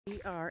We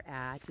are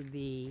at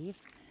the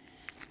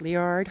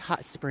Liard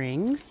Hot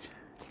Springs,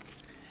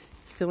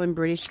 still in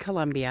British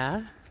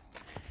Columbia.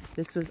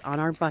 This was on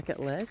our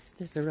bucket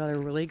list. It's a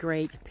really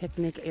great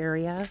picnic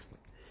area,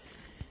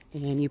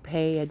 and you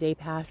pay a day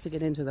pass to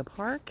get into the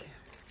park.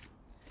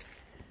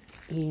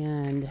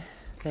 And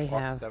they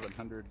have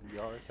 700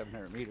 yards,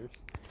 700 meters.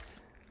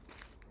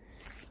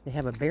 They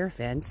have a bear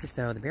fence,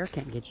 so the bear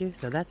can't get you.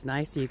 So that's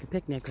nice. So you can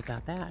picnic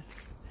without that.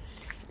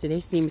 Today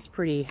seems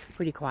pretty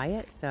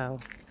quiet, so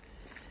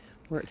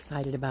we're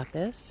excited about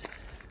this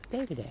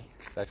day today.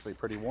 It's actually a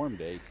pretty warm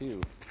day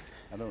too.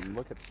 I don't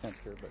look at the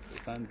temperature, but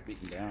the sun's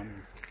beating down.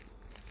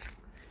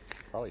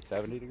 Probably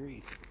 70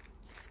 degrees.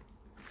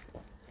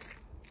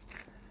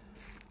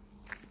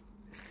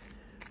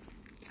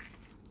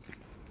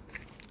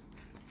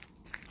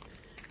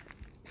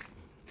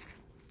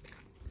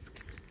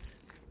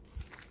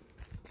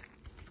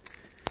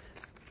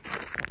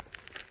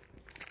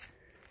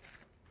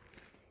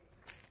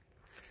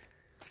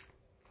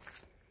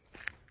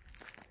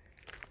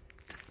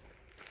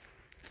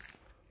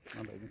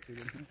 Oh, they can see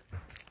them here.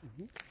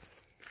 Mm-hmm.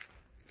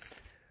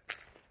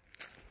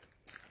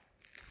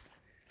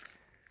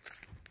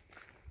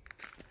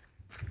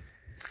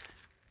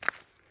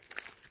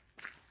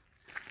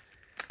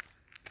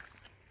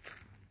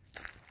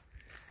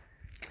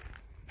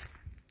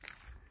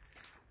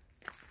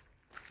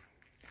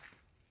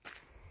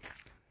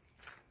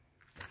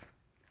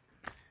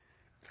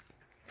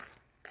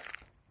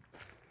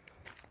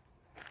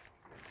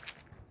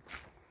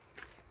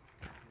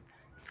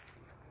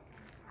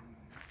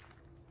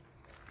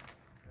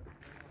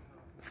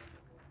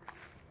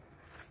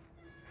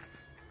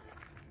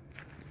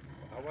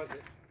 How was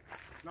it?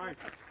 Nice.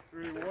 It's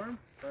really warm,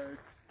 but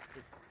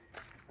it's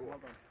cool. Well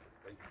done.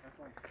 Have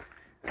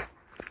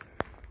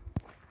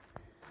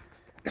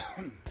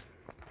fun.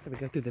 So we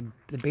go through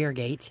the bear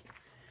gate,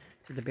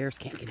 so the bears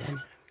can't get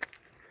in.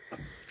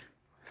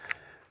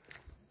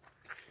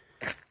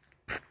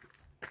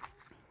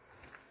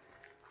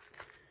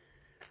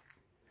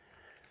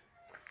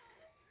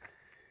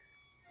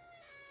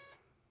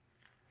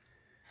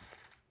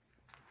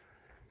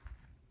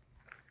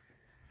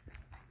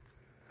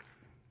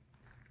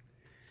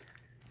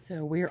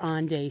 So we're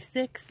on day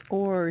 6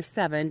 or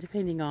 7,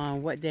 depending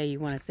on what day you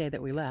want to say that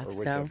we left. Or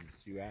which so of us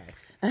you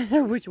ask.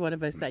 which one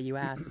of us that you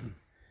ask.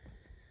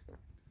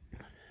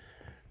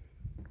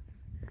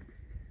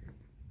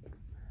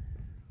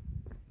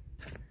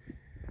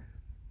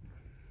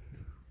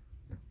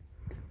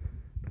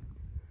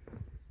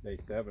 Day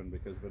 7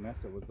 because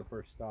Vanessa was the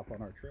first stop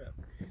on our trip.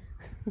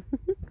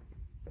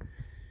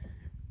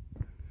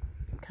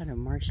 Kind of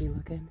marshy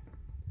looking.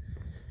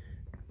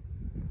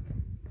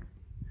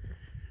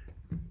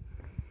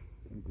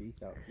 Some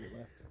geese out to your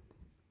left.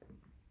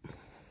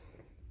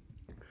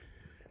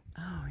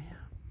 Oh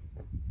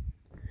yeah.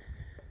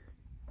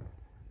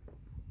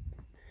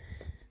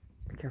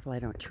 Be careful I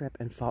don't trip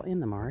and fall in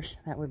the marsh.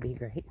 That would be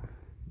great.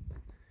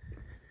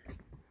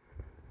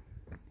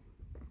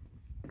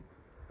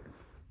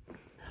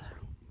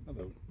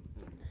 Hello.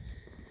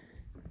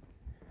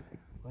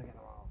 Look at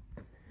them all.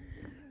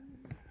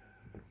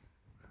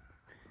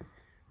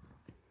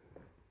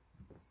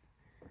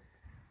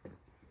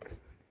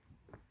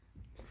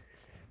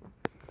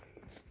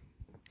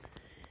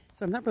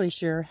 So I'm not really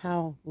sure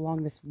how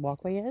long this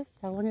walkway is.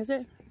 How long is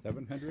it?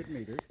 700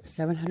 meters.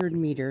 700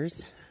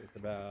 meters. It's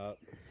about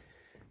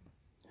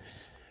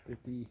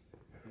 50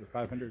 or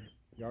 500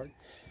 yards.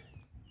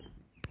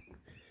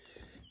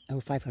 Oh,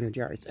 500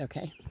 yards.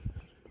 Okay.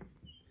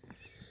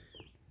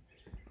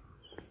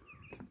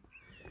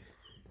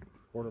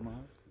 Quarter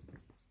mile.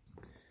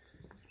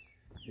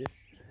 Ish.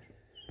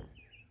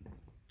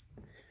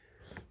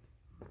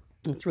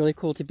 It's really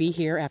cool to be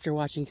here after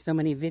watching so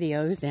many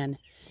videos and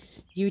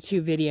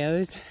YouTube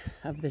videos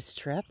of this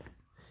trip,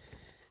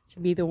 to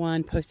be the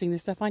one posting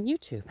this stuff on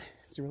YouTube.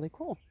 It's really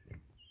cool.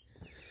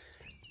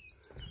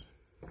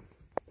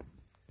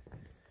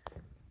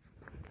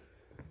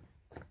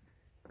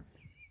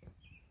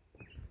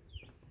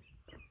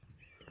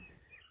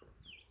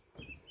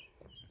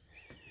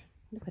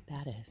 Look what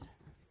that is.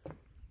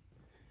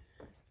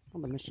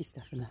 All the mushy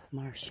stuff in the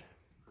marsh.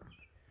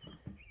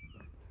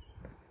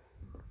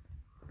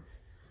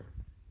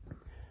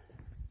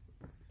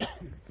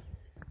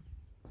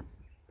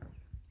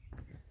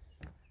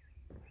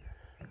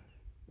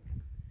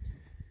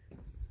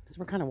 So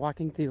we're kind of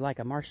walking through like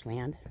a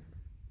marshland.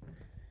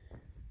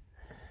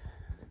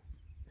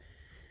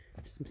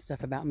 Some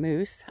stuff about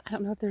moose. I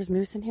don't know if there's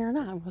moose in here or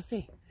not. We'll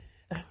see.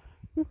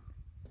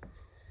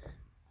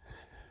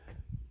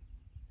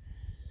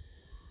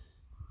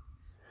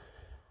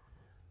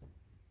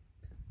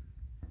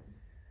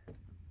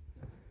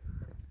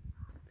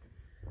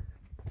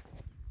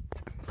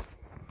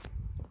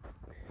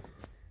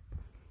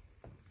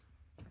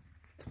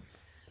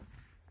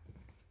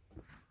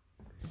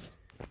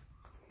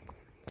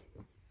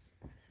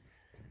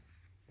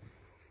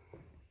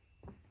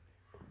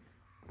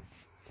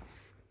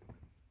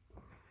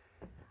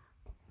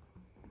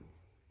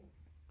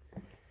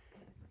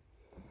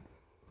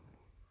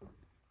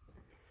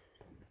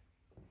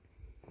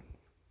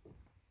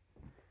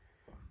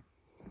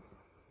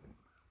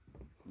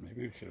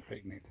 We should have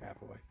picnicked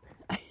halfway.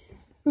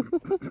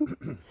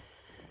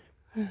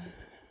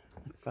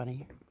 That's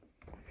funny.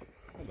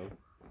 Hello.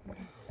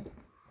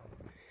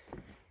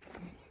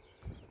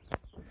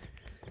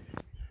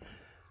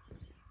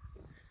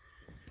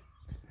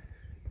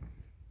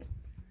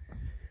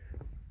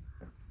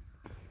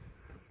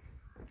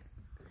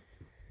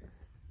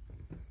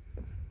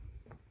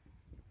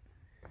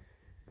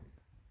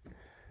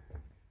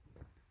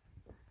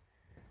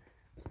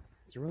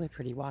 It's a really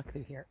pretty walk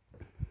through here.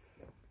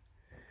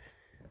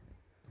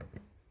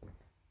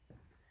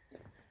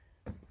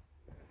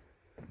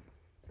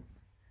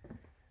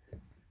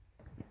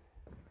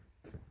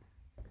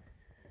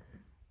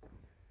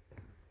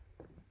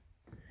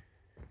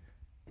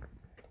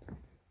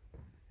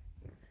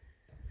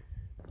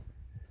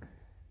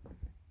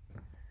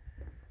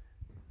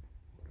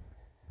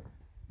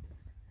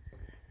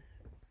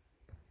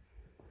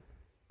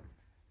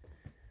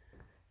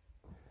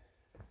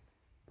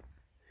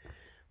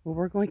 Well,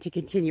 we're going to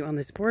continue on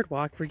this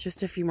boardwalk for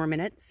just a few more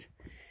minutes,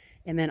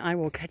 and then I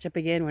will catch up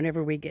again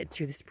whenever we get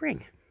to the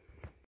spring.